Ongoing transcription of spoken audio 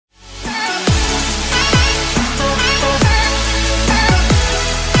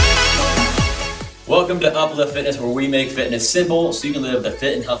Welcome to Uplift Fitness, where we make fitness simple so you can live the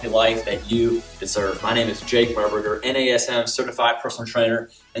fit and healthy life that you deserve. My name is Jake Marburger, NASM certified personal trainer,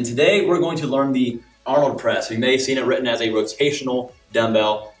 and today we're going to learn the Arnold Press. You may have seen it written as a rotational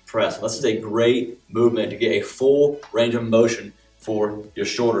dumbbell press. This is a great movement to get a full range of motion for your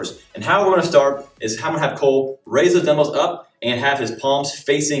shoulders. And how we're going to start is I'm going to have Cole raise the dumbbells up and have his palms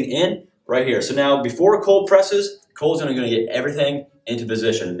facing in right here. So now before Cole presses, Cole's going to get everything into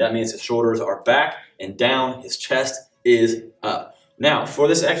position. That means his shoulders are back and down, his chest is up. Now, for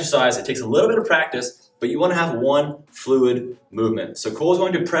this exercise, it takes a little bit of practice, but you want to have one fluid movement. So Cole's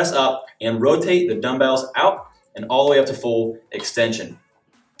going to press up and rotate the dumbbells out and all the way up to full extension.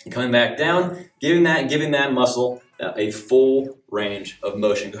 And coming back down, giving that muscle a full range of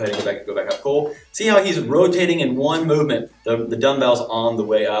motion. Go ahead and go back up, Cole. See how he's rotating in one movement, the dumbbells on the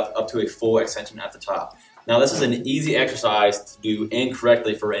way up to a full extension at the top. Now, this is an easy exercise to do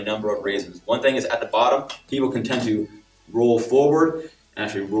incorrectly for a number of reasons. One thing is at the bottom, people can tend to roll forward,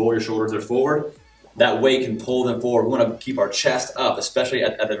 actually roll your shoulders forward. That weight can pull them forward. We want to keep our chest up, especially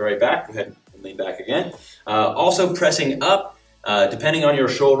at the very back. Go ahead and lean back again. Also pressing up, depending on your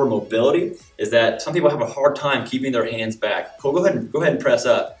shoulder mobility, is that some people have a hard time keeping their hands back. Cole, go ahead and press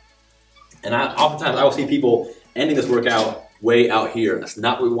up. And oftentimes I will see people ending this workout way out here. That's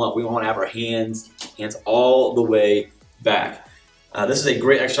not what we want. We want to have our hands all the way back. This is a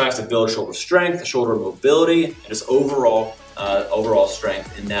great exercise to build shoulder strength, shoulder mobility, and just overall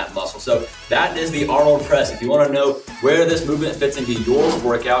strength in that muscle. So that is the Arnold Press. If you want to know where this movement fits into your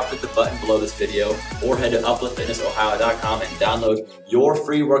workout, click the button below this video or head to upliftfitnessohio.com and download your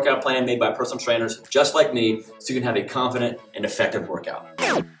free workout plan made by personal trainers just like me so you can have a confident and effective workout.